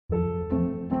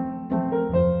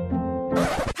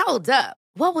Hold up.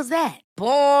 What was that?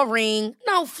 Boring.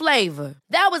 No flavor.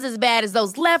 That was as bad as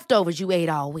those leftovers you ate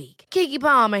all week. Keke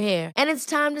Palmer here, and it's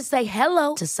time to say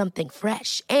hello to something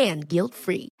fresh and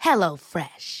guilt-free. Hello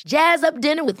Fresh. Jazz up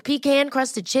dinner with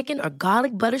pecan-crusted chicken or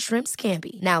garlic butter shrimp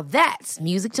scampi. Now that's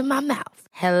music to my mouth.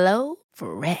 Hello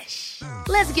Fresh.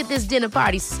 Let's get this dinner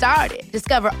party started.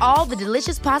 Discover all the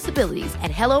delicious possibilities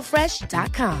at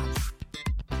hellofresh.com.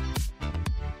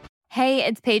 Hey,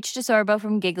 it's Paige DeSorbo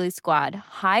from Giggly Squad.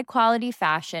 High quality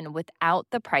fashion without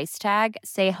the price tag.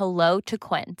 Say hello to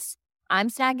Quince. I'm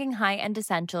snagging high-end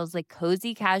essentials like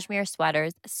cozy cashmere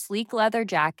sweaters, sleek leather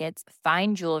jackets,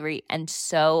 fine jewelry, and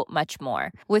so much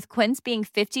more. With Quince being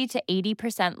 50 to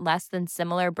 80% less than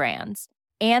similar brands.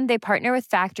 And they partner with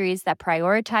factories that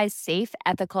prioritize safe,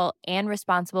 ethical, and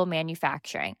responsible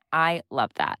manufacturing. I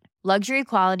love that. Luxury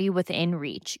quality within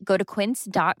reach. Go to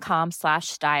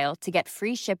quince.com/style to get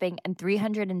free shipping and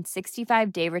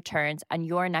 365-day returns on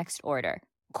your next order.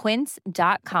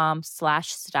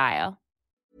 Quince.com/style.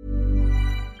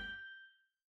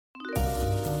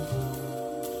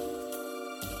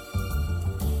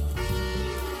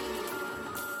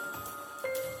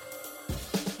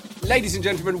 Ladies and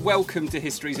gentlemen, welcome to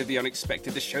Histories of the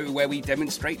Unexpected, the show where we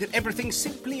demonstrate that everything,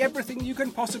 simply everything you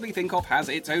can possibly think of has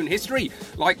its own history,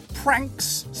 like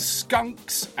pranks,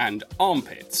 skunks, and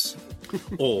armpits.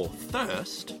 Or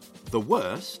thirst, the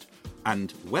worst,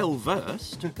 and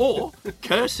well-versed, or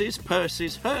curses,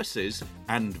 purses, hearses,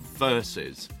 and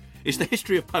verses. It's the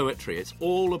history of poetry. It's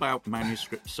all about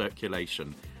manuscript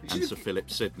circulation and Sir Philip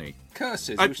Sidney.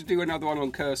 Curses. We should do another one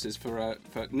on curses for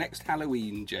next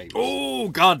Halloween, James. Oh,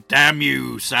 God damn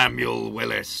you, Samuel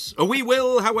Willis. We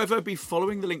will, however, be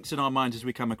following the links in our minds as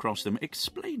we come across them,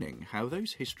 explaining how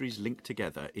those histories link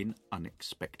together in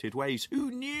unexpected ways.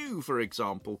 Who knew, for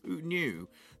example,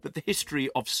 that the history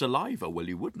of saliva, well,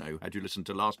 you would know had you listened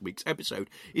to last week's episode,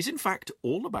 is in fact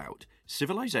all about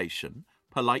civilization,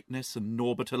 politeness and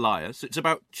Norbert Elias. It's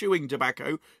about chewing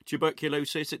tobacco,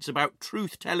 tuberculosis. It's about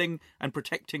truth-telling and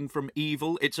protecting from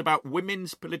evil. It's about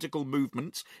women's political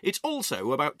movements. It's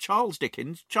also about Charles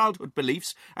Dickens' childhood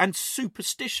beliefs and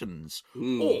superstitions.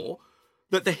 Or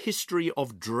that the history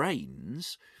of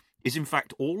drains is in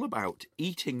fact all about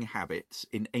eating habits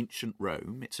in ancient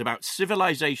Rome. It's about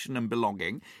civilization and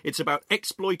belonging. It's about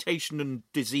exploitation and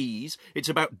disease. It's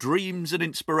about dreams and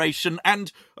inspiration.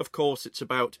 And, of course, it's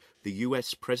about the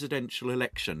US presidential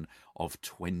election of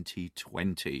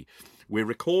 2020. We're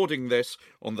recording this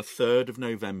on the 3rd of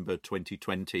November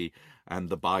 2020, and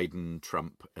the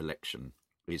Biden-Trump election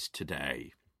is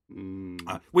today.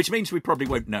 Which means we probably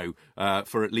won't know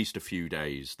for at least a few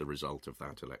days the result of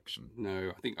that election.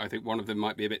 No, I think one of them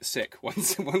might be a bit sick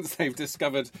once they've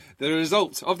discovered the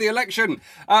result of the election.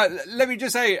 Let me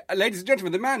just say, ladies and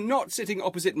gentlemen, the man not sitting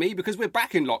opposite me, because we're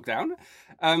back in lockdown,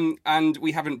 and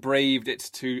we haven't braved it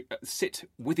to sit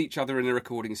with each other in a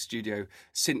recording studio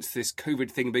since this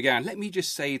COVID thing began. Let me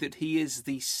just say that he is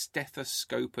the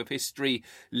stethoscope of history,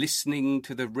 listening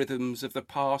to the rhythms of the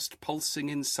past pulsing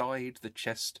inside the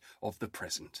chest of the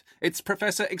present. It's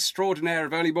Professor Extraordinaire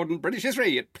of Early Modern British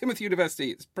History at Plymouth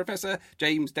University. It's Professor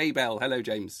James Daybell. Hello,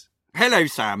 James. Hello,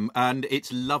 Sam, and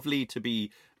it's lovely to be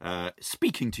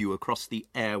speaking to you across the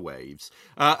airwaves.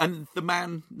 And the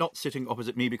man not sitting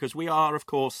opposite me, because we are, of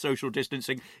course, social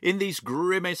distancing in these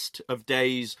grimmest of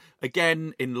days,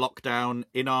 again in lockdown,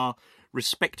 in our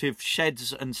respective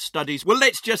sheds and studies. Well,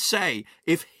 let's just say,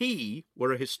 if he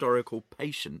were a historical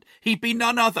patient, he'd be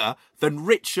none other than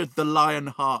Richard the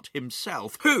Lionheart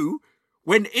himself, who,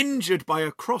 when injured by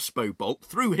a crossbow bolt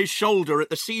through his shoulder at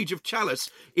the Siege of Challis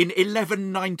in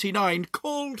 1199,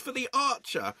 called for the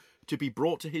archer to be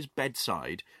brought to his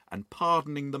bedside, and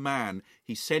pardoning the man,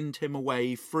 he sent him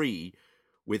away free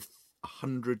with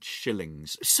 100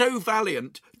 shillings. So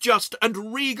valiant, just,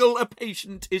 and regal a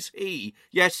patient is he.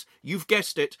 Yes, you've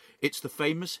guessed it. It's the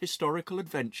famous historical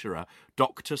adventurer,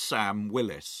 Dr. Sam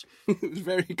Willis. It was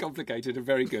very complicated and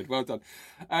very good. Well done.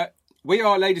 We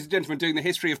are, ladies and gentlemen, doing the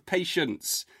history of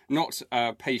patience. Not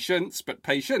patience, but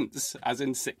patience, as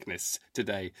in sickness,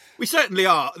 today. We certainly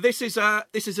are. This is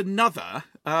another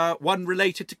one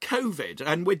related to COVID,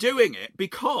 and we're doing it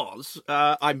because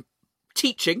I'm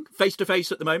teaching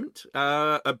face-to-face at the moment,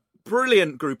 a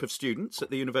brilliant group of students at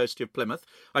the University of Plymouth.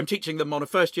 I'm teaching them on a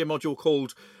first-year module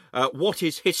called What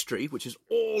is History, which is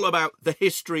all about the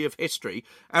history of history.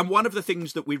 And one of the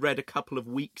things that we read a couple of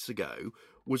weeks ago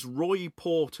was Roy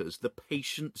Porter's The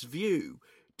Patient's View,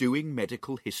 doing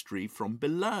medical history from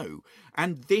below.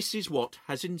 And this is what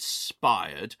has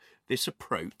inspired this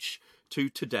approach to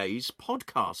today's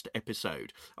podcast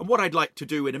episode. And what I'd like to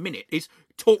do in a minute is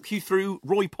talk you through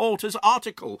Roy Porter's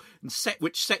article,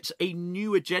 which sets a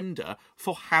new agenda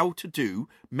for how to do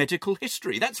medical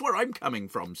history. That's where I'm coming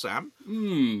from, Sam. I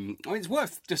mean, it's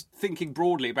worth just thinking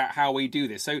broadly about how we do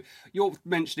this. So you're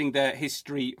mentioning the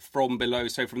history from below,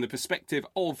 so from the perspective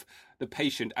of the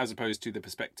patient as opposed to the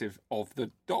perspective of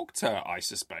the doctor, I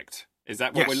suspect. Is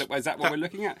that what, Yes. we're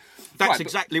looking at? That's Right,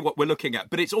 exactly what we're looking at.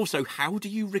 But it's also, how do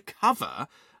you recover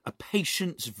a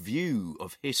patient's view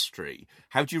of history?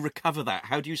 How do you recover that?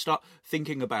 How do you start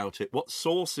thinking about it? What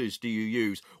sources do you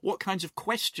use? What kinds of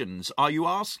questions are you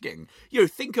asking?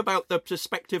 Think about the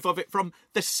perspective of it from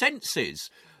the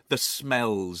senses. The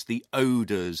smells, the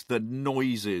odours, the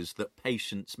noises that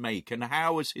patients make, and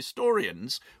how, as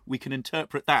historians, we can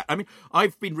interpret that. I mean,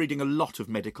 I've been reading a lot of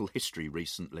medical history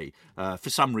recently, for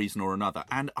some reason or another,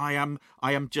 and I am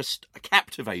just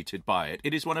captivated by it.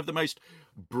 It is one of the most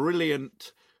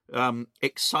brilliant,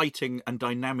 exciting and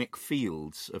dynamic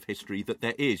fields of history that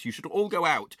there is. You should all go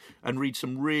out and read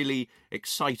some really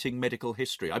exciting medical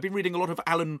history. I've been reading a lot of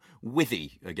Alan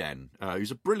Withy again,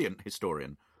 who's a brilliant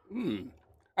historian.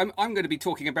 I'm going to be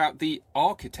talking about the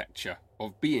architecture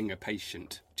of being a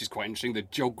patient, which is quite interesting, the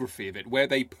geography of it, where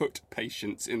they put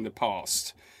patients in the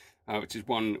past, which is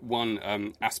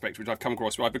one aspect which I've come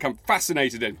across where I've become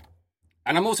fascinated in.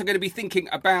 And I'm also going to be thinking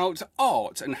about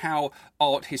art and how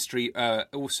art history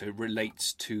also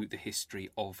relates to the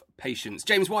history of patients.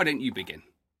 James, why don't you begin?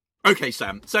 Okay,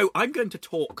 Sam. So I'm going to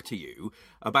talk to you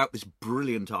about this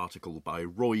brilliant article by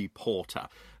Roy Porter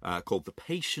called The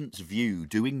Patient's View,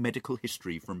 Doing Medical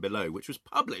History from Below, which was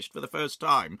published for the first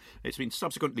time. It's been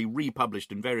subsequently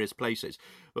republished in various places,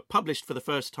 but published for the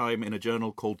first time in a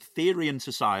journal called Theory and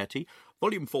Society,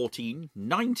 Volume 14,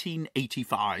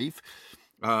 1985.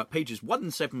 Pages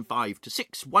 175 to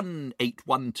 6,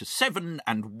 181 to 7,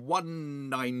 and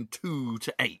 192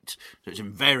 to 8. So it's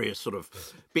in various sort of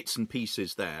bits and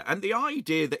pieces there. And the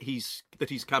idea that he's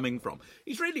coming from,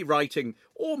 he's really writing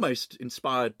almost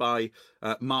inspired by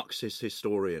Marxist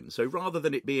historians. So rather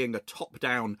than it being a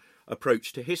top-down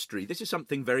approach to history, this is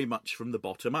something very much from the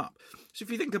bottom up. So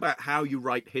if you think about how you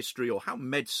write history or how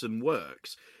medicine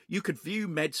works, you could view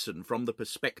medicine from the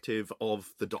perspective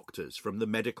of the doctors, from the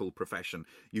medical profession.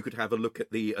 You could have a look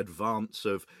at the advance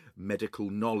of medical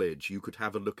knowledge. You could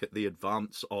have a look at the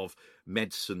advance of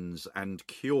medicines and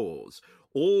cures.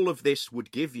 All of this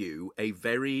would give you a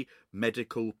very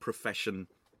medical profession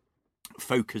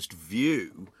focused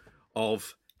view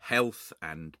of health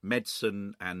and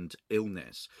medicine and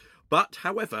illness. But,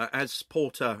 however, as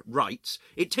Porter writes,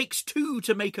 it takes two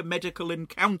to make a medical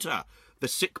encounter, the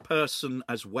sick person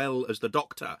as well as the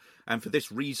doctor, and for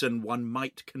this reason one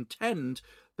might contend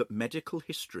that medical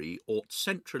history ought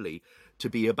centrally to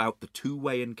be about the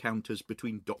two-way encounters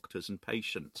between doctors and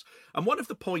patients. And one of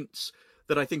the points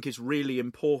that I think is really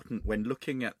important when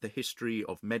looking at the history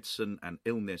of medicine and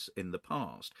illness in the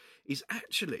past is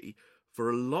actually, for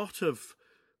a lot of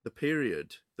the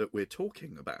period that we're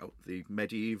talking about, the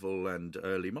medieval and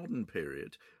early modern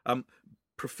period,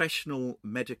 professional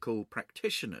medical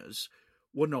practitioners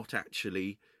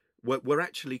were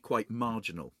actually quite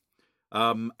marginal.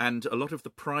 And a lot of the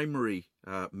primary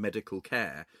medical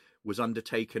care was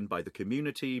undertaken by the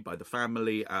community, by the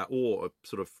family, or a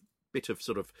sort of bit of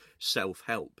sort of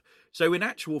self-help. So in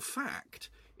actual fact,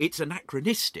 it's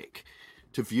anachronistic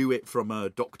to view it from a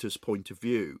doctor's point of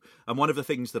view. And one of the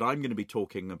things that I'm going to be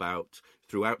talking about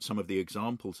throughout some of the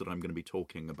examples that I'm going to be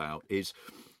talking about is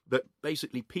that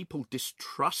basically people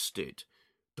distrusted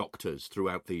doctors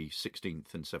throughout the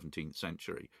 16th and 17th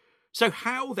century. So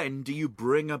how then do you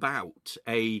bring about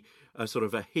a sort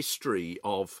of a history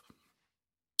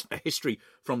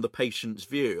from the patient's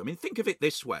view? I mean, think of it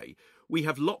this way. We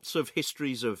have lots of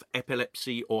histories of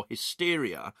epilepsy or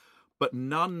hysteria, but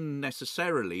none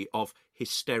necessarily of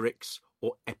hysterics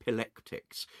or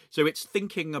epileptics. So it's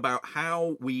thinking about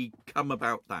how we come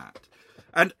about that.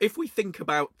 And if we think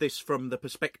about this from the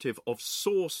perspective of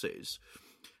sources,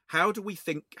 how do we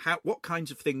think, what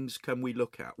kinds of things can we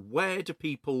look at? Where do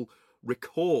people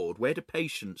record, where do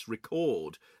patients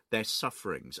record their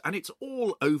sufferings? And it's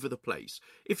all over the place.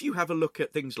 If you have a look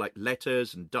at things like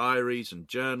letters and diaries and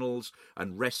journals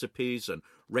and recipes and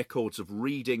records of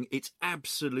reading, it's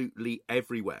absolutely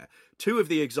everywhere. Two of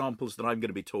the examples that I'm going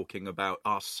to be talking about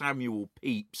are Samuel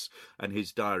Pepys and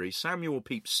his diary. Samuel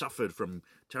Pepys suffered from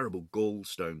terrible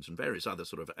gallstones and various other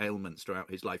sort of ailments throughout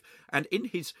his life. And in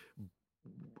his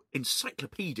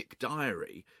encyclopedic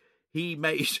diary, he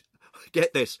made,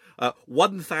 get this,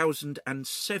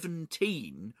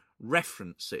 1,017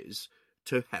 references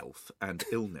to health and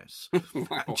illness.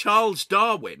 Wow. Charles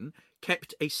Darwin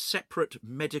kept a separate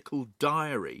medical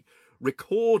diary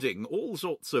recording all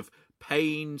sorts of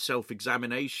pain,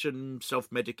 self-examination,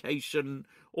 self-medication,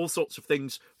 all sorts of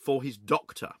things for his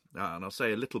doctor. And I'll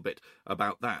say a little bit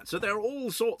about that. So there are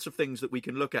all sorts of things that we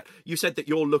can look at. You said that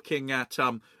you're looking at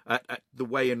the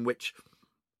way in which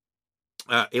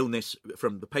illness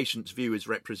from the patient's view is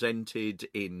represented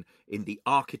in the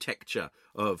architecture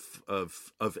of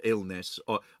illness,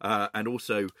 and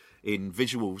also in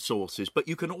visual sources. But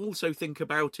you can also think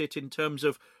about it in terms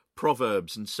of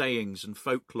proverbs and sayings and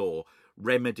folklore,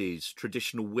 remedies,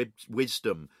 traditional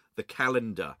wisdom, the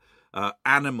calendar,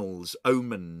 animals,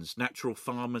 omens, natural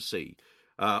pharmacy,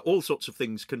 all sorts of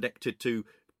things connected to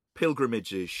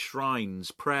pilgrimages,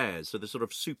 shrines, prayers, so the sort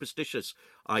of superstitious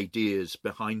ideas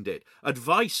behind it,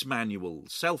 advice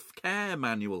manuals, self-care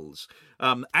manuals,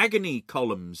 agony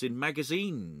columns in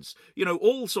magazines,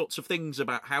 all sorts of things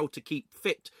about how to keep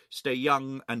fit, stay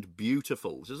young and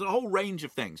beautiful. So there's a whole range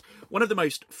of things. One of the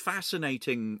most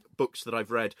fascinating books that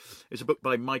I've read is a book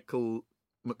by Michael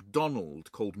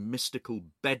McDonald called Mystical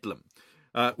Bedlam,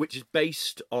 which is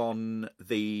based on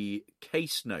the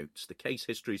case notes, the case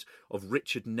histories of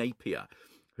Richard Napier,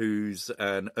 who's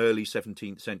an early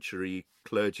 17th century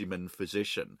clergyman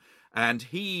physician. And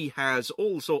he has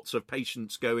all sorts of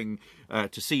patients going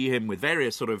to see him with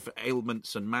various sort of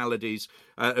ailments and maladies.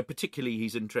 Particularly,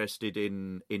 he's interested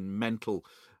in mental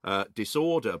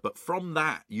disorder. But from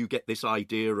that, you get this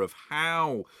idea of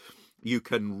how you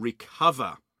can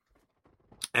recover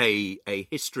a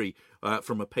history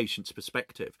from a patient's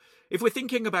perspective. If we're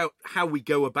thinking about how we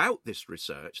go about this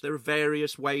research, there are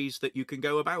various ways that you can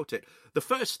go about it. The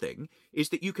first thing is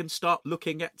that you can start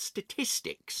looking at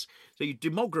statistics. So your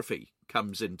demography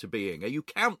comes into being. You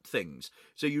count things.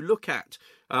 So you look at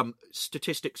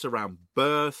statistics around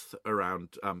birth,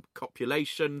 around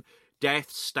copulation,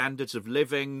 death, standards of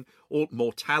living, or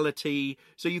mortality.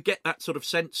 So you get that sort of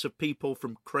sense of people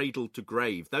from cradle to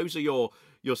grave. Those are your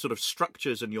sort of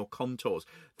structures and your contours.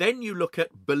 Then you look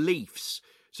at beliefs.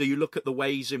 So you look at the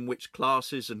ways in which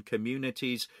classes and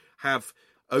communities have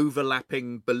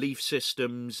overlapping belief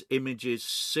systems, images,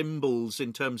 symbols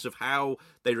in terms of how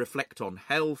they reflect on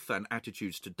health and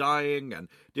attitudes to dying and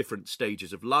different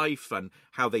stages of life, and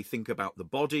how they think about the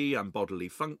body and bodily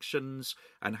functions,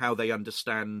 and how they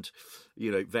understand,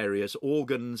 various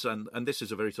organs. And this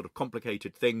is a very sort of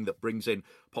complicated thing that brings in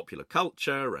popular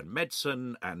culture and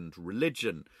medicine and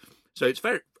religion. So it's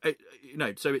very,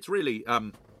 so it's really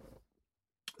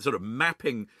sort of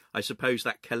mapping, I suppose,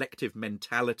 that collective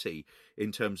mentality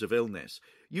in terms of illness.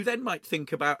 You then might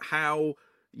think about how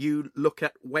you look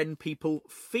at when people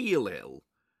feel ill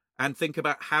and think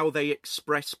about how they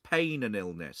express pain and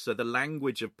illness. So the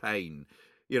language of pain,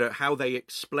 how they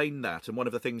explain that. And one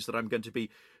of the things that I'm going to be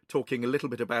talking a little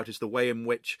bit about is the way in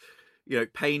which,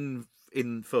 pain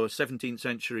for 17th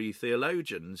century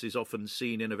theologians is often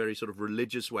seen in a very sort of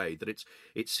religious way, that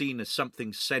it's seen as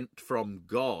something sent from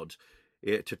God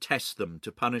to test them,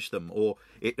 to punish them, or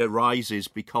it arises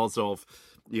because of,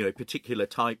 particular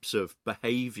types of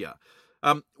behaviour.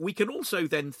 We can also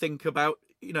then think about,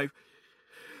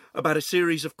 about a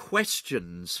series of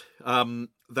questions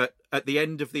that at the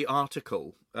end of the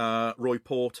article, Roy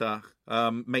Porter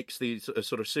makes these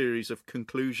sort of series of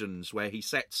conclusions where he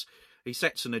sets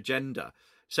an agenda,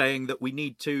 saying that we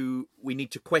need to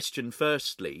question,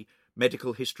 firstly,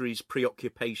 medical history's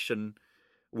preoccupation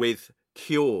with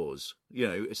cures,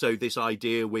 so this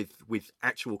idea with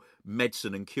actual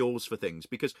medicine and cures for things,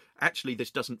 because actually this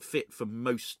doesn't fit for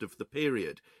most of the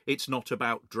period. It's not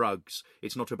about drugs.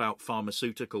 It's not about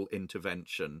pharmaceutical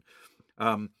intervention.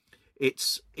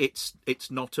 It's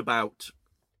not about,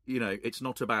 it's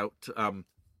not about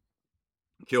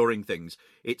curing things.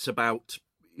 It's about,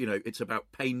 it's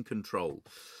about pain control.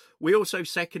 We also,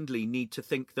 secondly, need to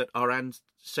think that our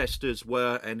ancestors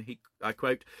were, and I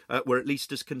quote, were at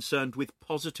least as concerned with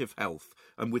positive health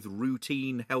and with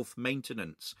routine health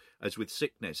maintenance as with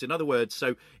sickness. In other words,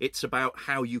 so it's about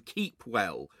how you keep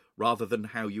well rather than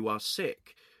how you are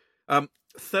sick.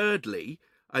 Thirdly,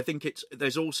 I think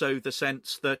there's also the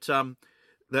sense that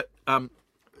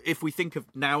if we think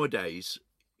of nowadays,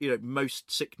 most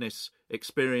sickness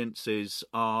experiences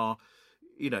are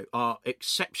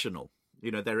exceptional.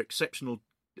 They're exceptional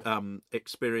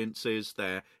experiences,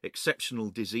 they're exceptional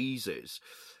diseases.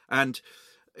 And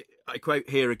I quote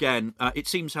here again, it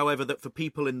seems, however, that for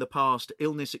people in the past,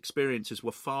 illness experiences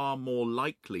were far more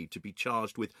likely to be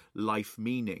charged with life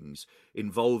meanings,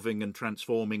 involving and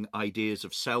transforming ideas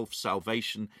of self,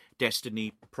 salvation,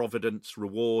 destiny, providence,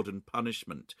 reward and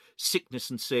punishment. Sickness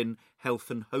and sin,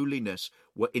 health and holiness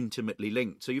were intimately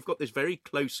linked. So you've got this very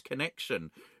close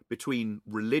connection between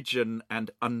religion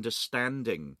and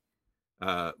understanding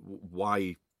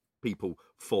why people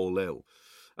fall ill.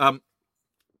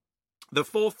 The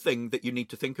fourth thing that you need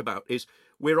to think about is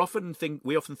we often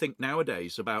think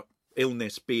nowadays about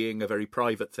illness being a very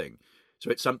private thing.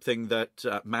 So it's something that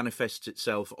manifests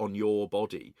itself on your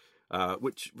body,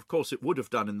 which, of course, it would have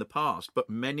done in the past. But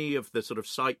many of the sort of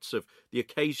sites of the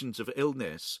occasions of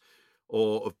illness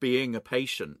or of being a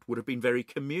patient would have been very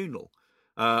communal,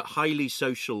 highly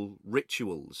social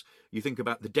rituals. You think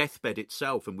about the deathbed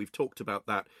itself, and we've talked about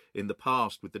that in the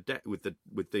past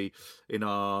in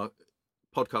our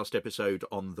podcast episode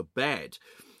on the bed.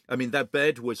 I mean, that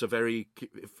bed was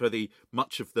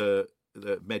much of the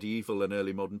medieval and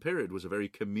early modern period was a very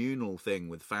communal thing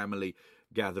with family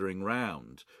gathering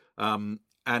round. And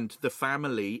the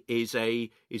family is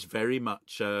very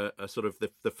much a sort of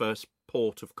the first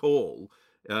port of call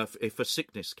for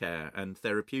sickness care and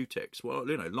therapeutics. Well,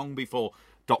 long before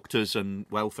doctors and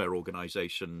welfare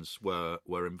organisations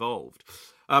were involved.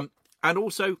 And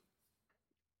also,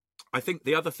 I think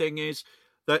the other thing is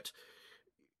that,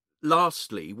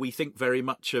 lastly, we think very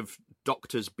much of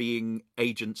doctors being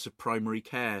agents of primary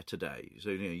care today. So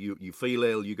you feel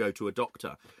ill, you go to a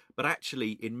doctor. But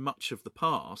actually, in much of the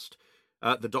past,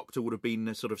 the doctor would have been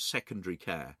a sort of secondary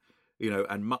care,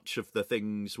 and much of the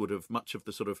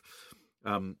sort of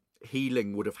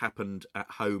healing would have happened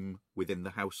at home within the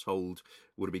household,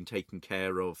 would have been taken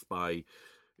care of by,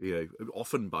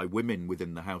 often by women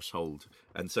within the household.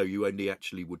 And so you only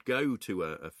actually would go to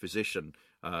a physician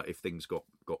if things got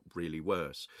really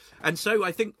worse. And so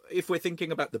I think if we're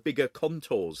thinking about the bigger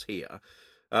contours here,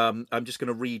 I'm just going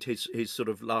to read his sort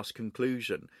of last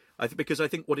conclusion. Because I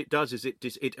think what it does is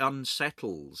it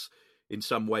unsettles in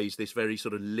some ways this very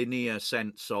sort of linear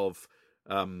sense of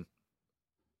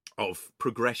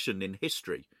progression in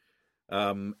history,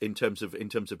 in terms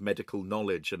of medical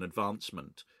knowledge and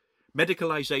advancement.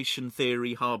 Medicalization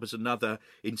theory harbours another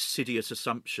insidious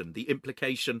assumption, the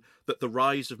implication that the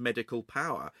rise of medical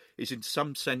power is in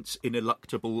some sense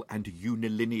ineluctable and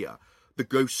unilinear, the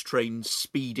ghost train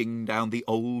speeding down the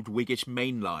old Whiggish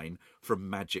main line from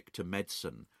magic to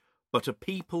medicine. But a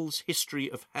people's history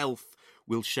of health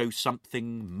will show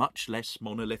something much less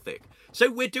monolithic. So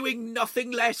we're doing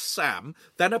nothing less, Sam,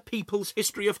 than a people's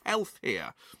history of health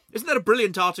here. Isn't that a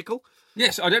brilliant article?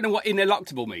 Yes, I don't know what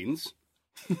ineluctable means.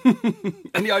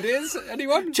 Any ideas?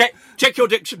 Anyone? Check your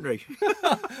dictionary.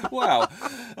 Wow.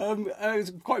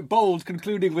 It's quite bold,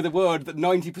 concluding with a word that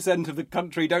 90% of the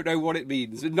country don't know what it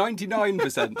means.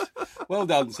 99%. Well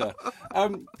done, sir.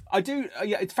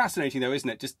 It's fascinating, though, isn't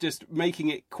it? Just making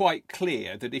it quite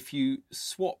clear that if you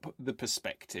swap the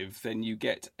perspective, then you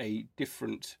get a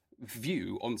different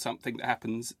view on something that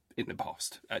happens in the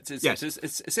past. It's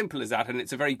as simple as that, and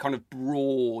it's a very kind of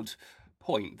broad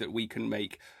point that we can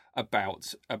make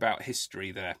about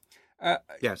history there.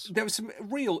 Yes. There were some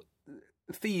real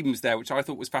themes there, which I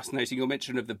thought was fascinating. Your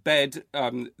mention of the bed,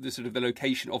 the sort of the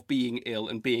location of being ill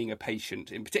and being a patient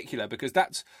in particular, because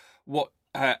that's what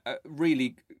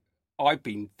really I've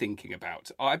been thinking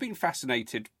about. I've been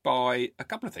fascinated by a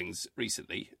couple of things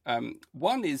recently.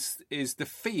 One is the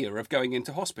fear of going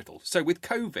into hospital. So with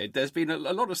COVID, there's been a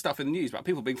lot of stuff in the news about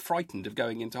people being frightened of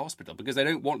going into hospital because they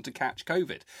don't want to catch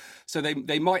COVID. So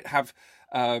they might have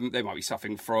they might be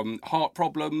suffering from heart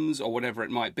problems or whatever it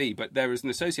might be, but there is an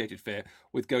associated fear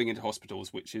with going into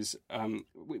hospitals, which is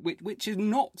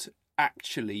not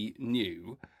actually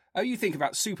new. You think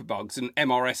about superbugs, and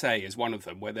MRSA is one of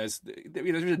them, where there's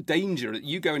a danger that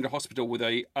you go into hospital with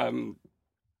a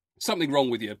something wrong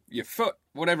with your foot,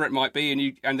 whatever it might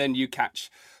be, and then you catch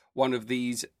one of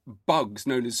these bugs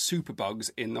known as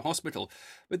superbugs in the hospital.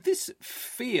 But this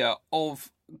fear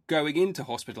of going into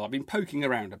hospital, I've been poking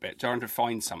around a bit trying to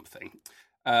find something.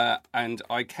 And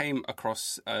I came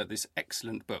across this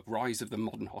excellent book, Rise of the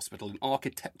Modern Hospital, an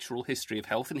Architectural History of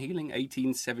Health and Healing,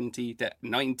 1870 to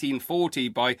 1940,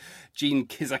 by Jean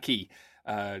Kizaki,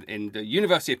 in the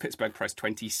University of Pittsburgh Press,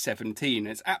 2017.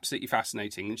 It's absolutely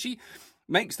fascinating. And she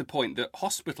makes the point that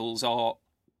hospitals are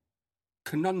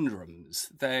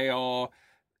conundrums. They're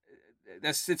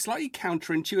slightly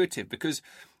counterintuitive, because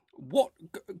what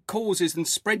causes and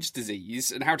spreads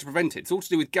disease and how to prevent it, it's all to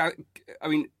do with,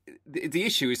 the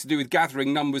issue is to do with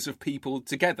gathering numbers of people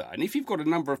together. And if you've got a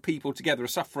number of people together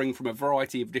suffering from a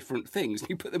variety of different things,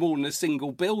 and you put them all in a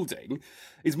single building,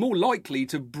 it's more likely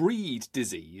to breed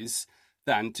disease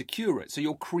than to cure it. So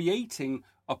you're creating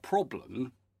a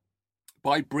problem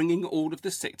by bringing all of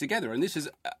the sick together. And this has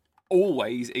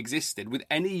always existed with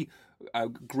any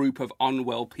group of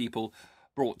unwell people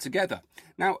brought together.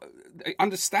 Now,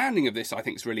 understanding of this, I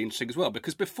think, is really interesting as well,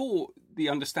 because before the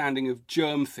understanding of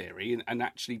germ theory and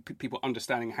actually people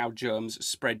understanding how germs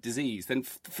spread disease, then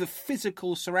the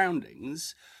physical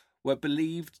surroundings were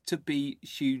believed to be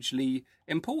hugely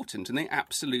important, and they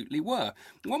absolutely were.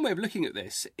 One way of looking at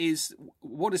this is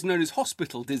what is known as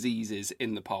hospital diseases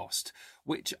in the past,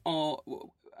 which are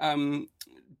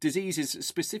diseases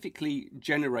specifically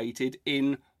generated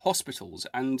in hospitals,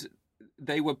 and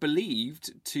they were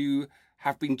believed to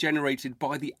have been generated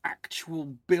by the actual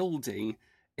building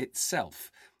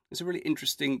itself. There's a really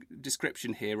interesting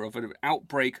description here of an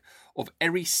outbreak of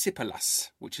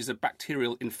erysipelas, which is a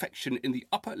bacterial infection in the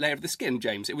upper layer of the skin,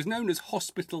 James. It was known as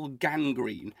hospital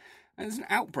gangrene. And there's an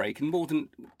outbreak in more than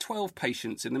 12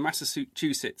 patients in the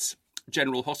Massachusetts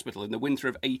General Hospital in the winter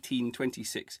of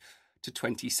 1826 to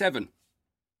 27.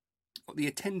 The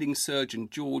attending surgeon,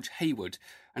 George Hayward,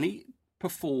 and he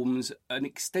performs an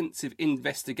extensive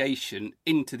investigation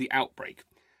into the outbreak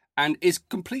and is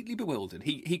completely bewildered.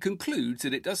 He concludes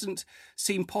that it doesn't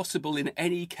seem possible in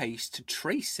any case to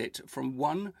trace it from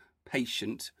one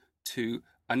patient to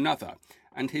another,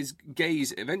 and his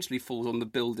gaze eventually falls on the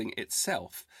building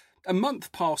itself. A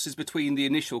month passes between the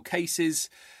initial cases,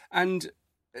 and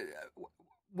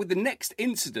with the next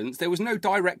incident, there was no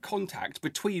direct contact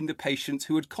between the patients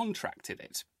who had contracted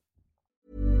it.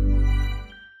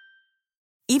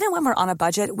 Even when we're on a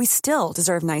budget, we still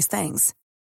deserve nice things.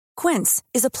 Quince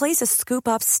is a place to scoop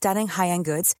up stunning high-end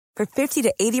goods for 50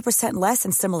 to 80% less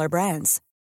than similar brands.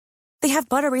 They have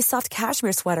buttery soft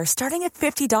cashmere sweaters starting at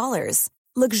 $50,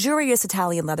 luxurious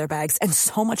Italian leather bags, and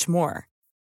so much more.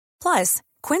 Plus,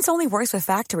 Quince only works with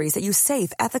factories that use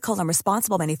safe, ethical, and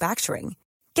responsible manufacturing.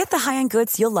 Get the high-end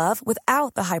goods you'll love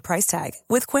without the high price tag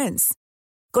with Quince.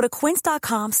 Go to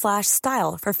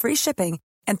quince.com/style for free shipping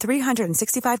and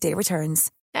 365-day returns.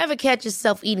 Ever catch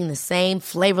yourself eating the same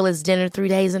flavorless dinner 3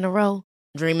 days in a row?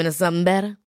 Dreaming of something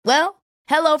better? Well,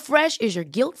 HelloFresh is your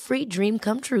guilt-free dream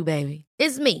come true, baby.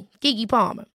 It's me, Keke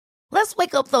Palmer. Let's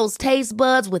wake up those taste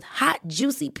buds with hot,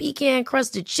 juicy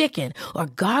pecan-crusted chicken or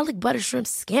garlic butter shrimp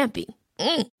scampi.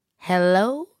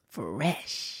 Hello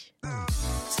Fresh.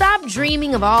 Stop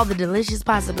dreaming of all the delicious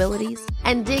possibilities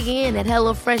and dig in at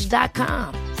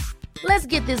HelloFresh.com. Let's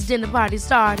get this dinner party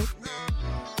started.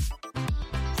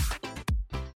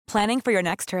 Planning for your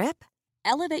next trip?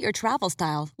 Elevate your travel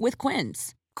style with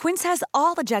Quince. Quince has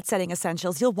all the jet-setting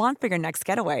essentials you'll want for your next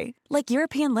getaway, like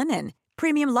European linen,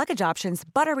 premium luggage options,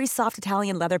 buttery soft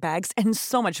Italian leather bags, and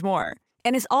so much more.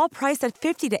 And is all priced at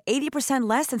 50 to 80%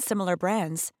 less than similar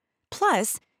brands.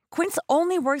 Plus, Quince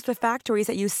only works with factories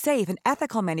that use safe and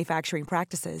ethical manufacturing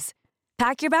practices.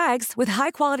 Pack your bags with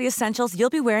high-quality essentials you'll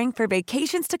be wearing for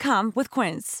vacations to come with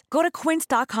Quince. Go to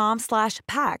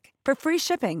quince.com/pack for free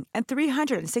shipping and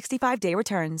 365-day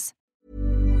returns.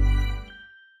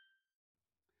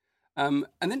 And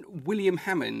then William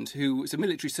Hammond, who was a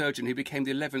military surgeon who became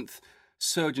the 11th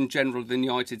Surgeon General of the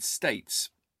United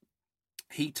States,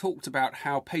 he talked about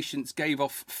how patients gave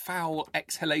off foul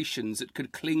exhalations that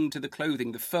could cling to the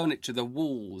clothing, the furniture, the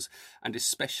walls, and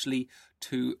especially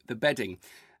to the bedding.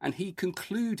 And he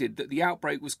concluded that the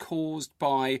outbreak was caused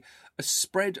by a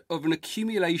spread of an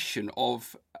accumulation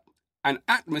of an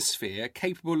atmosphere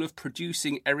capable of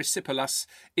producing erysipelas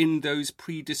in those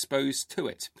predisposed to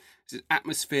it. It's an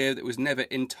atmosphere that was never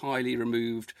entirely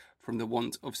removed from the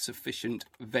want of sufficient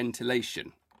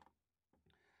ventilation.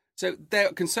 So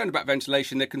they're concerned about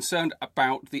ventilation. They're concerned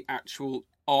about the actual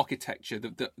architecture,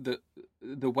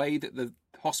 the way that the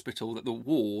hospital, that the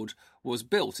ward was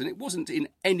built. And it wasn't in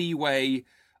any way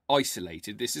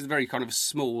isolated. This is very kind of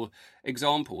small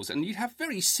examples. And you'd have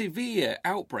very severe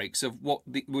outbreaks of what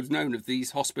was known as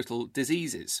these hospital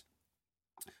diseases.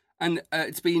 And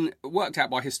it's been worked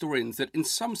out by historians that in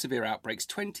some severe outbreaks,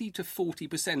 20 to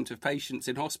 40% of patients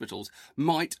in hospitals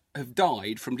might have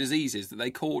died from diseases that they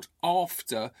caught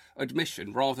after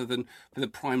admission rather than for the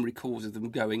primary cause of them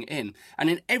going in. And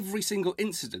in every single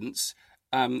incidence,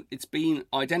 it's been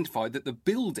identified that the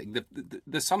building,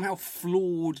 the somehow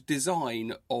flawed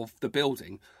design of the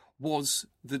building was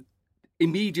the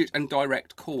immediate and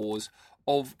direct cause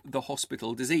of the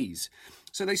hospital disease.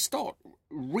 So they start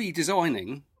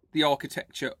redesigning the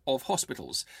architecture of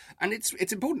hospitals. And it's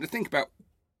important to think about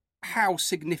how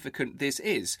significant this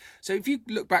is. So if you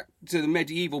look back to the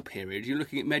medieval period, you're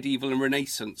looking at medieval and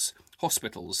Renaissance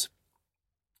hospitals,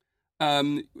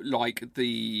 like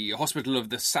the Hospital of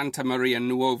the Santa Maria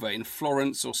Nuova in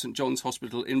Florence or St. John's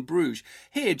Hospital in Bruges.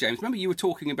 Here, James, remember you were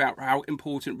talking about how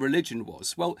important religion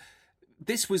was. Well,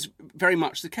 this was very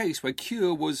much the case, where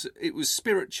cure was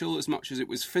spiritual as much as it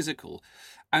was physical.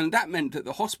 And that meant that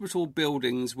the hospital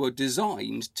buildings were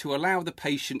designed to allow the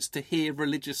patients to hear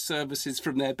religious services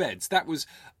from their beds. That was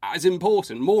as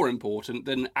important, more important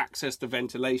than access to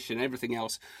ventilation, everything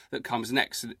else that comes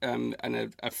next, and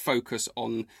a focus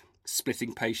on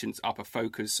splitting patients up, a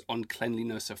focus on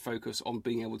cleanliness, a focus on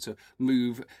being able to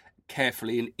move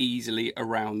carefully and easily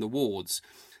around the wards.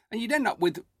 And you'd end up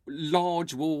with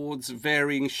large wards,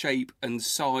 varying shape and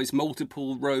size,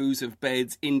 multiple rows of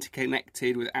beds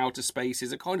interconnected with outer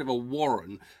spaces, a kind of a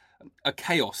warren, a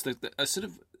chaos, a sort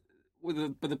of with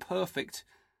the perfect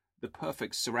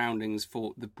surroundings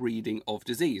for the breeding of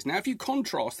disease. Now, if you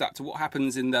contrast that to what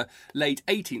happens in the late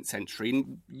 18th century,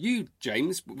 and you,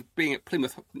 James, being at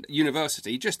Plymouth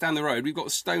University, just down the road, we've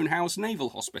got Stonehouse Naval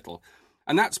Hospital.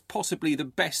 And that's possibly the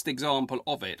best example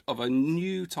of it, of a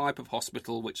new type of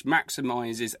hospital which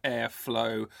maximises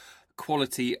airflow,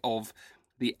 quality of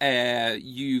the air.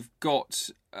 You've got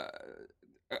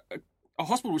a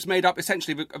hospital which is made up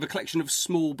essentially of a collection of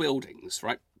small buildings,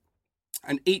 right?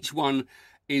 And each one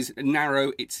is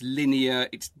narrow, it's linear,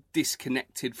 it's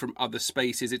disconnected from other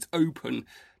spaces, it's open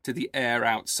to the air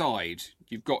outside.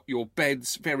 You've got your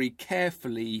beds very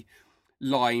carefully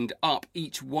lined up.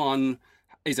 Each one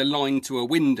is aligned to a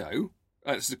window.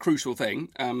 That's a crucial thing,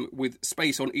 with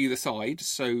space on either side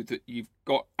so that you've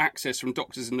got access from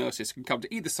doctors and nurses who can come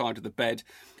to either side of the bed.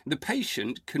 The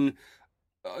patient can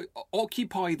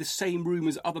occupy the same room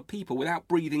as other people without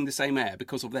breathing the same air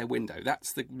because of their window.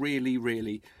 That's the really,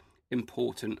 really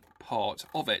important part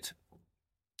of it.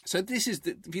 So this is,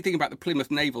 if you think about the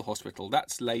Plymouth Naval Hospital,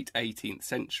 that's late 18th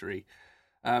century.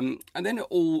 And then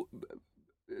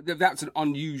that's an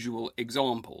unusual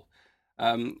example.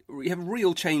 We have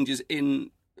real changes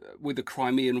with the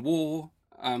Crimean War.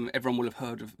 Everyone will have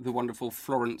heard of the wonderful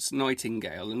Florence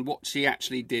Nightingale and what she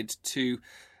actually did to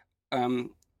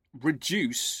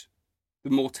reduce the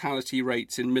mortality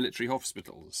rates in military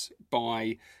hospitals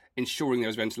by ensuring there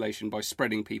was ventilation, by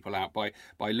spreading people out, by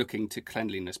looking to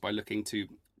cleanliness, by looking to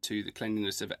the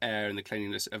cleanliness of air and the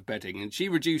cleanliness of bedding. And she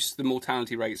reduced the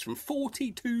mortality rates from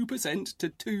 42% to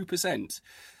 2%.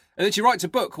 And then she writes a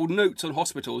book called Notes on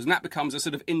Hospitals, and that becomes a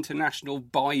sort of international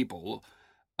Bible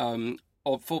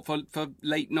for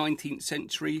late 19th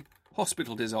century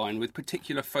hospital design, with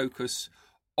particular focus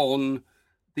on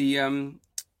the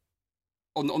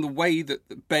on the way that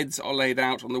the beds are laid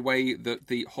out, on the way that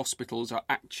the hospitals are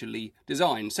actually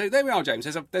designed. So there we are, James.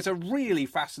 There's a really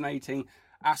fascinating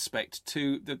aspect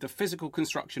to the physical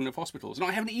construction of hospitals. And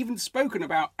I haven't even spoken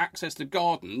about access to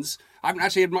gardens. I haven't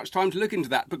actually had much time to look into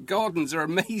that, but gardens are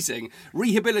amazing.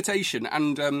 Rehabilitation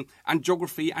and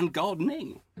geography and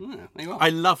gardening. Yeah, there you are. I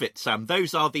love it, Sam.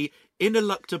 Those are the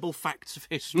ineluctable facts of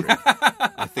history.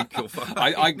 I think you'll find.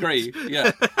 I agree,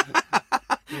 yeah.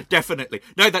 Definitely.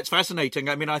 No, that's fascinating.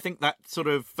 I mean, I think that sort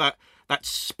of that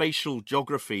spatial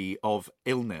geography of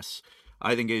illness,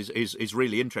 I think is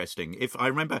really interesting. If I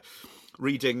remember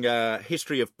reading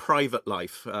History of Private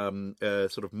Life,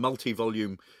 sort of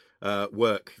multi-volume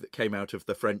work that came out of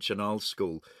the French Annales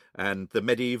School, and the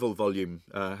medieval volume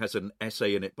has an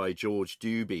essay in it by George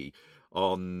Duby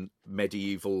on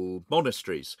medieval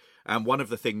monasteries. And one of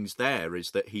the things there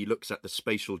is that he looks at the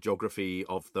spatial geography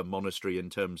of the monastery in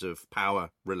terms of power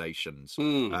relations,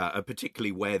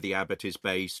 particularly where the abbot is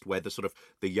based, where the sort of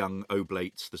the young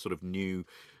oblates, the sort of new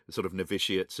sort of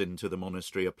novitiates into the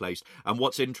monastery are placed. And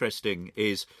what's interesting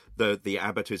is the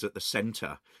abbot is at the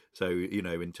centre. So, you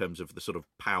know, in terms of the sort of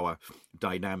power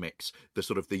dynamics, the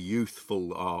sort of the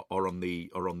youthful are on the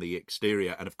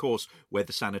exterior. And of course, where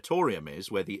the sanatorium is,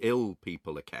 where the ill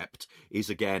people are kept, is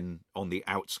again on the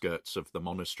outskirts of the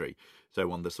monastery.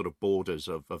 So on the sort of borders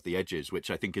of the edges,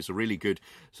 which I think is a really good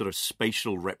sort of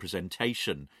spatial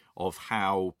representation of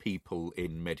how people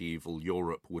in medieval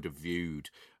Europe would have viewed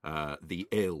the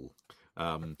ill.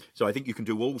 So I think you can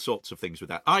do all sorts of things with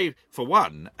that. I, for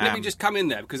one, let me just come in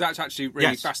there because that's actually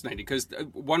really fascinating. Because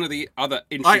one of the other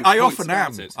interesting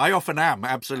points I often am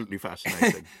absolutely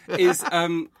fascinating. is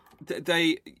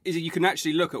you can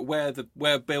actually look at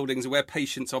where buildings and where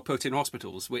patients are put in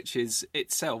hospitals, which is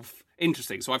itself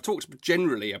interesting. So I've talked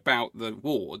generally about the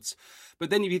wards,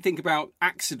 but then if you think about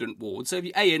accident wards, so if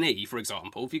you A&E, for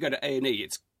example, if you go to A&E,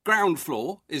 it's ground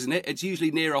floor, isn't it? It's usually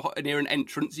near an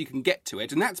entrance. You can get to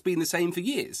it, and that's been the same for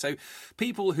years. So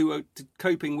people who are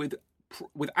coping with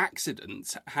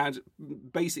accidents had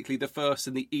basically the first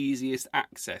and the easiest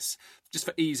access, just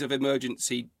for ease of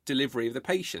emergency delivery of the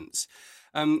patients.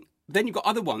 Then you've got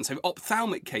other ones. So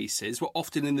ophthalmic cases were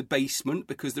often in the basement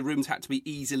because the rooms had to be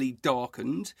easily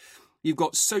darkened. You've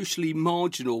got socially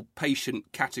marginal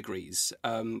patient categories,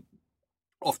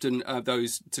 Often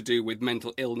those to do with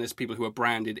mental illness, people who are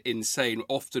branded insane,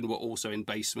 often were also in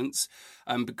basements,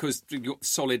 because the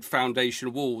solid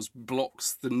foundation walls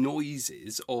blocks the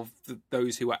noises of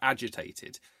those who are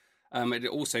agitated. It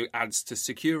also adds to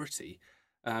security.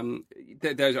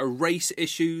 There are race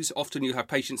issues. Often you have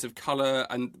patients of colour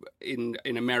and in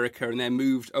America, and they're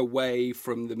moved away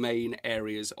from the main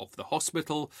areas of the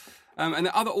hospital. And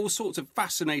there are all sorts of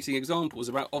fascinating examples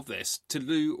of this to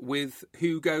do with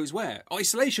who goes where.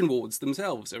 Isolation wards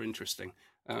themselves are interesting.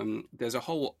 There's a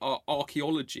whole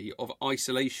archaeology of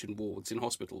isolation wards in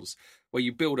hospitals where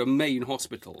you build a main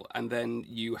hospital and then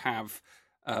you have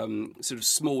sort of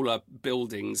smaller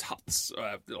buildings, huts,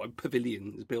 like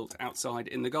pavilions built outside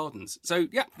in the gardens. So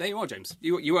yeah, there you are, James.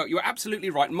 You are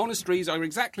absolutely right. Monasteries are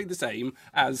exactly the same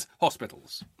as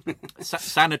hospitals.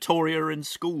 Sanatoria and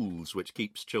schools, which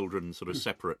keeps children sort of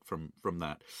separate from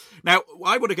that. Now,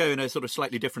 I want to go in a sort of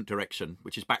slightly different direction,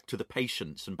 which is back to the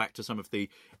patients and back to some of the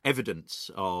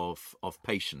evidence of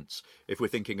patients, if we're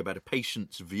thinking about a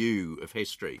patient's view of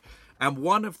history. And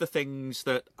one of the things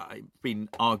that I've been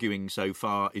arguing so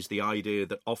far is the idea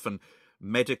that often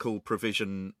medical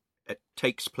provision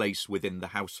takes place within the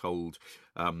household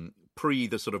pre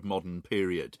the sort of modern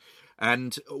period.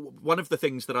 And one of the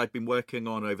things that I've been working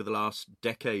on over the last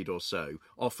decade or so,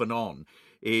 off and on,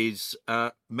 is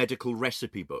medical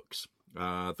recipe books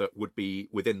that would be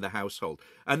within the household.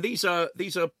 And these are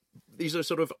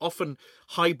sort of often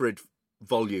hybrid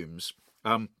volumes.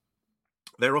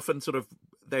 They're often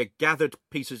they're gathered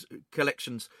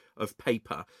collections of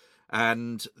paper,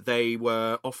 and they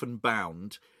were often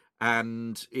bound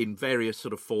and in various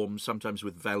sort of forms, sometimes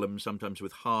with vellum, sometimes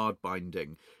with hard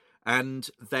binding. And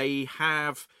they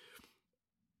have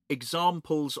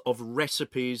examples of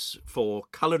recipes for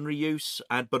culinary use,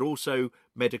 but also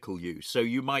medical use. So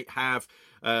you might have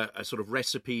a sort of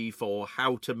recipe for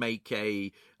how to make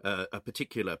a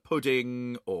particular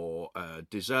pudding or a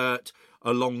dessert,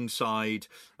 alongside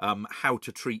how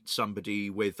to treat somebody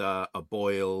with a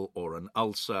boil or an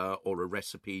ulcer, or a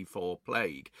recipe for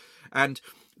plague. And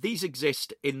these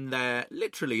exist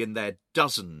literally in their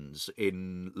dozens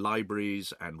in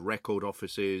libraries and record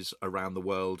offices around the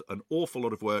world. An awful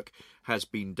lot of work has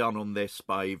been done on this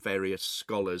by various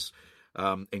scholars,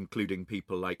 including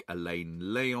people like Elaine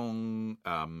Leon,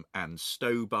 Anne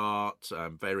Stobart,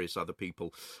 various other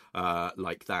people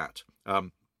like that.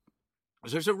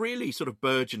 So it's a really sort of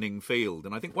burgeoning field.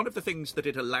 And I think one of the things that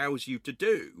it allows you to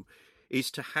do is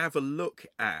to have a look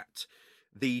at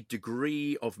the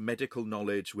degree of medical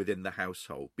knowledge within the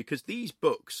household, because these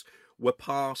books were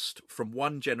passed from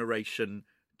one generation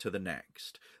to the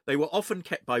next. They were often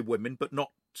kept by women, but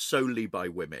not solely by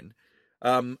women.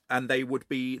 And they would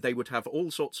have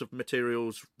all sorts of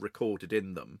materials recorded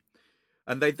in them.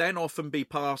 And they'd then often be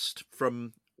passed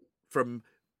from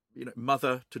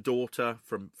mother to daughter,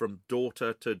 from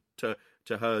daughter to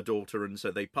her daughter, and so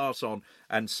they pass on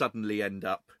and suddenly end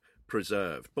up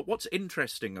preserved. But what's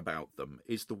interesting about them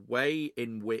is the way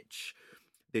in which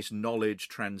this knowledge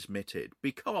transmitted,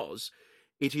 because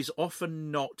it is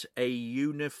often not a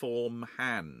uniform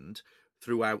hand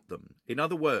throughout them. In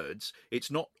other words, it's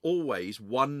not always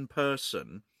one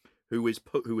person who is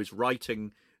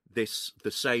writing the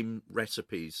same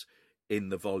recipes in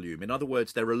the volume. In other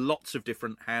words, there are lots of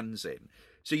different hands in.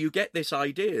 So you get this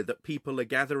idea that people are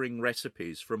gathering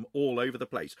recipes from all over the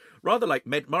place, rather like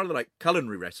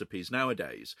culinary recipes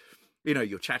nowadays.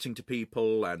 You're chatting to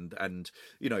people, and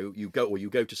you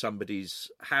go to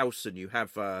somebody's house and you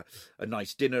have a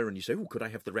nice dinner, and you say, "Oh, could I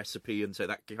have the recipe?" And so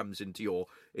that comes into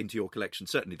your collection.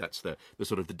 Certainly, that's the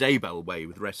sort of the Daybell way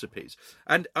with recipes.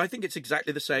 And I think it's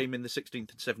exactly the same in the 16th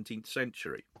and 17th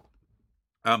century.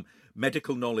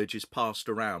 Medical knowledge is passed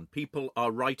around. People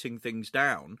are writing things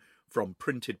down from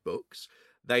printed books.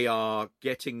 They are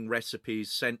getting recipes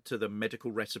sent to them,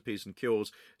 medical recipes and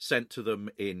cures sent to them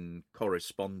in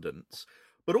correspondence.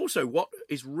 But also what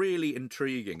is really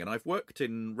intriguing, and I've worked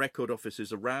in record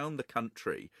offices around the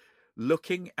country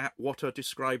looking at what are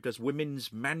described as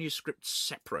women's manuscript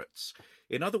separates.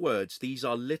 In other words, these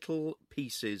are little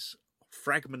pieces,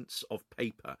 fragments of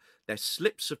paper. They're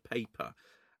slips of paper.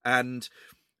 And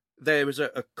there was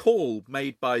a call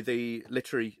made by the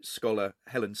literary scholar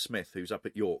Helen Smith, who's up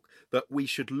at York, that we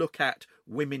should look at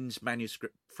women's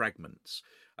manuscript fragments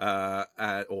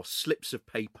or slips of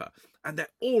paper. And they're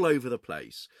all over the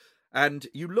place. And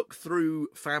you look through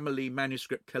family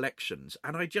manuscript collections,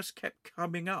 and I just kept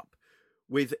coming up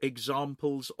with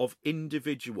examples of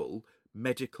individual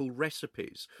medical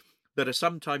recipes that are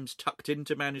sometimes tucked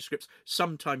into manuscripts,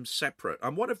 sometimes separate.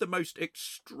 And one of the most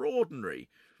extraordinary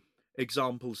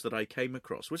examples that I came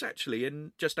across was actually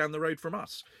in just down the road from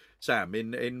us, Sam,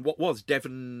 in what was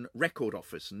Devon Record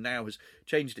Office, and now has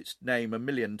changed its name a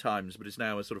million times, but is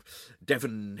now a sort of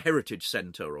Devon Heritage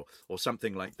Centre or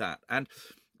something like that. And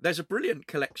there's a brilliant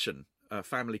collection,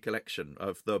 family collection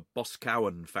of the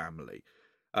Boscawen family,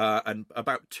 and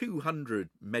about 200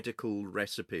 medical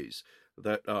recipes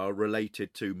that are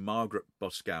related to Margaret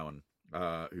Boscawen,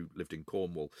 who lived in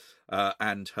Cornwall,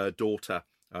 and her daughter,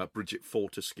 Bridget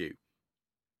Fortescue,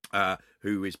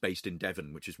 who is based in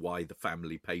Devon, which is why the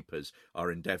family papers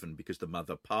are in Devon, because the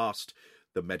mother passed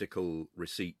the medical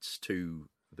receipts to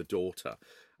the daughter.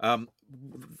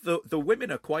 The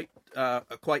women are quite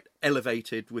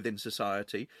elevated within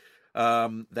society.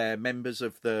 They're members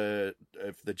of the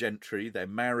gentry. They're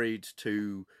married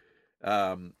to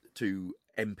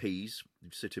MPs who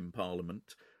sit in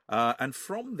Parliament. And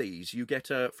from these,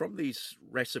 from these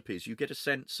recipes, you get a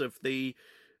sense of the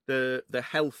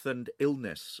health and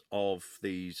illness of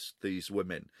these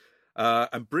women.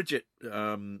 And Bridget,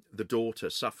 the daughter,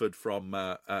 suffered from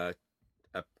a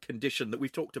condition that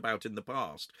we've talked about in the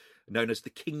past, known as the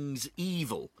King's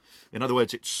Evil. In other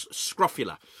words, it's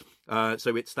scrofula.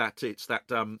 So it's that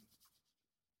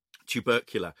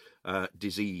tubercular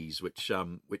disease, which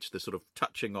the sort of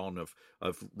touching on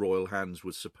of royal hands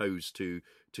was supposed to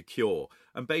cure.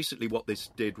 And basically, what this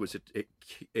did was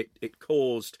it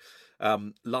caused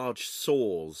large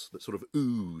sores that sort of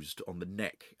oozed on the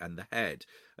neck and the head.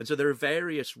 And so there are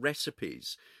various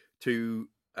recipes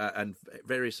and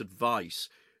various advice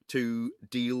to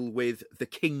deal with the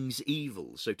King's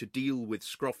Evil, so to deal with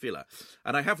scrofula.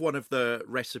 And I have one of the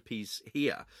recipes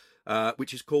here,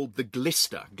 which is called the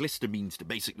Glister. Glister means to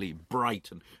basically bright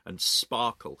and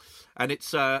sparkle. And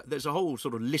it's there's a whole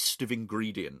sort of list of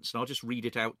ingredients, and I'll just read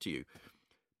it out to you.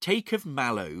 Take of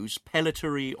mallows,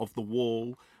 pellitory of the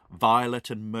wall, violet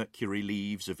and mercury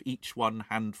leaves, of each 1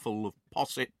 handful of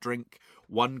posset drink,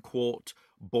 1 quart,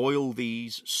 boil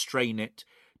these, strain it,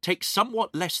 take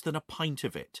somewhat less than a pint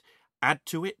of it, add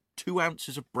to it 2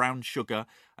 ounces of brown sugar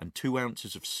and 2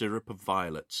 ounces of syrup of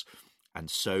violets, and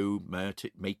so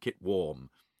make it warm.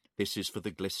 This is for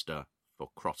the Glister, for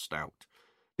crossed out.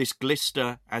 This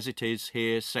Glister, as it is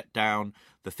here set down,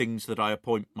 the things that I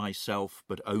appoint myself,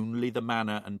 but only the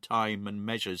manner and time and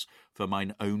measures for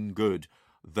mine own good,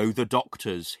 though the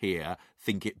doctors here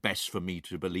think it best for me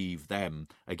to believe them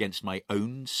against my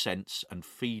own sense and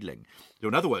feeling. So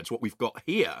in other words, what we've got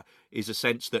here is a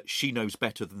sense that she knows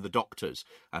better than the doctors.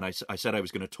 And I said I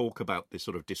was going to talk about this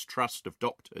sort of distrust of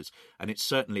doctors, and it's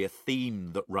certainly a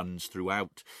theme that runs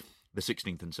throughout the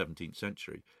 16th and 17th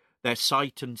century. Their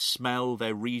sight and smell,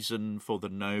 their reason for the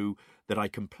know, that I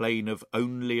complain of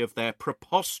only of their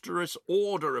preposterous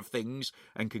order of things,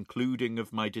 and concluding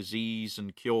of my disease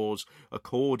and cures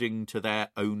according to their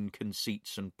own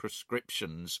conceits and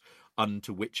prescriptions,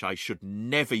 unto which I should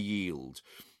never yield,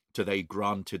 till they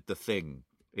granted the thing.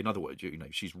 In other words,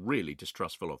 she's really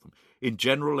distrustful of them. In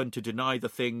general, and to deny the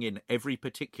thing in every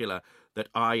particular that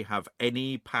I have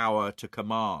any power to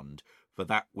command, for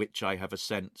that which I have a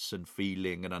sense and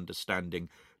feeling and understanding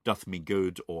doth me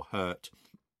good or hurt.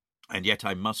 And yet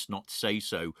I must not say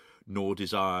so, nor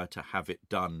desire to have it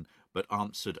done, but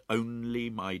answered only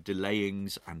my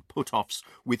delayings and put-offs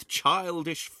with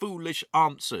childish, foolish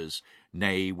answers,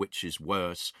 nay, which is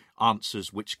worse,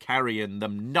 answers which carry in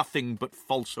them nothing but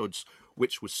falsehoods,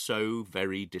 which was so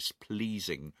very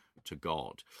displeasing to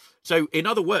God. So, in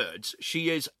other words, she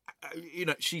is,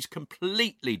 she's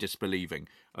completely disbelieving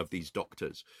of these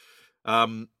doctors.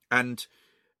 And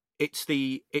it's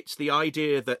the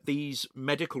idea that these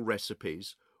medical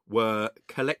recipes were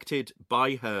collected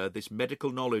by her, this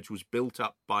medical knowledge was built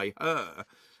up by her,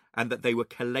 and that they were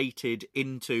collated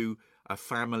into a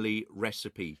family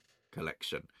recipe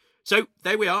collection. So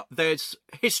there we are. There's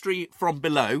history from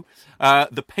below,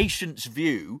 the patient's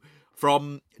view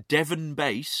from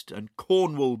Devon-based and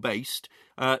Cornwall-based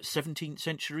 17th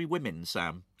century women,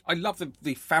 Sam. I love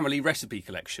the family recipe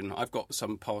collection. I've got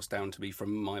some passed down to me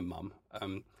from my mum,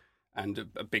 and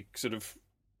a big sort of,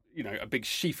 a big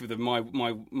sheaf of them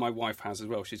my wife has as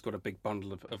well. She's got a big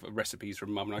bundle of recipes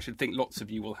from mum, and I should think lots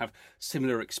of you will have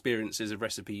similar experiences of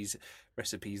recipes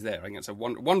there. I think it's a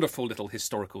wonderful little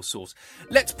historical source.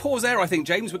 Let's pause there, I think,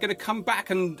 James. We're going to come back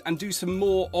and do some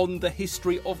more on the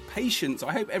history of patience.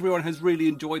 I hope everyone has really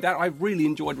enjoyed that. I've really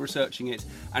enjoyed researching it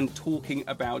and talking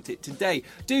about it today.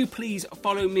 Do please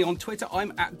follow me on Twitter.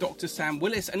 I'm at Dr. Sam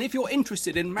Willis. And if you're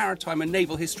interested in maritime and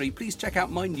naval history, please check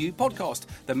out my new podcast,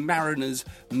 The Mariner's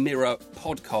Mirror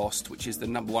Podcast, which is the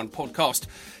 #1 podcast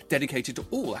dedicated to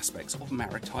all aspects of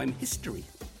maritime history.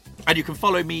 And you can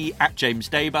follow me at James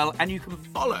Daybell, and you can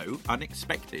follow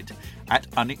Unexpected at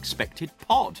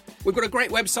UnexpectedPod. We've got a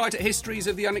great website at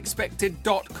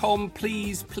historiesoftheunexpected.com.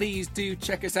 Please do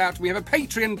check us out. We have a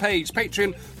Patreon page,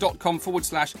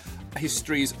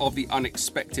 patreon.com/Histories of the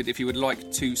Unexpected, if you would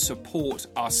like to support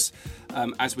us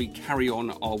as we carry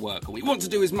on our work. And we want to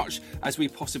do as much as we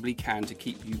possibly can to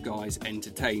keep you guys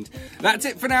entertained. That's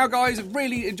it for now, guys. I've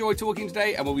really enjoyed talking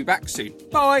today, and we'll be back soon.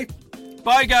 Bye.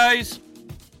 Bye, guys.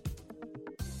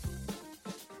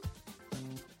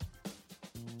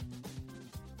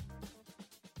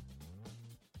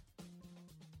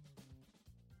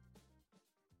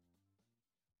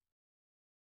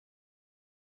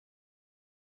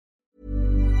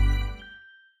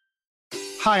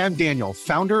 Hi, I'm Daniel,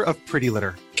 founder of Pretty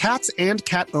Litter. Cats and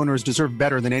cat owners deserve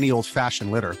better than any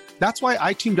old-fashioned litter. That's why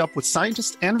I teamed up with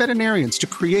scientists and veterinarians to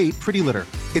create Pretty Litter.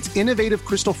 Its innovative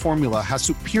crystal formula has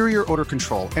superior odor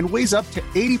control and weighs up to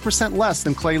 80% less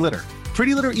than clay litter.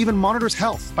 Pretty Litter even monitors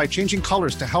health by changing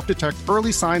colors to help detect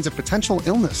early signs of potential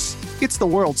illness. It's the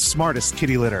world's smartest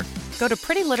kitty litter. Go to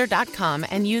prettylitter.com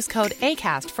and use code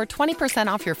ACAST for 20%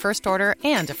 off your first order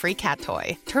and a free cat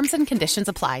toy. Terms and conditions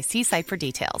apply. See site for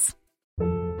details.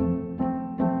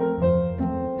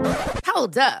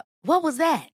 Hold up. What was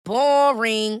that?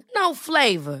 Boring. No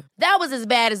flavor. That was as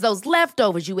bad as those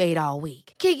leftovers you ate all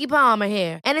week. Keke Palmer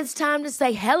here, and it's time to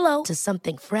say hello to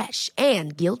something fresh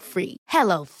and guilt-free.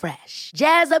 HelloFresh.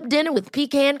 Jazz up dinner with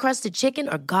pecan-crusted chicken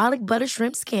or garlic butter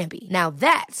shrimp scampi. Now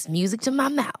that's music to my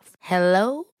mouth.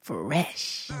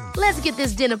 HelloFresh. Let's get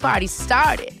this dinner party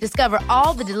started. Discover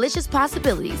all the delicious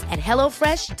possibilities at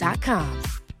HelloFresh.com.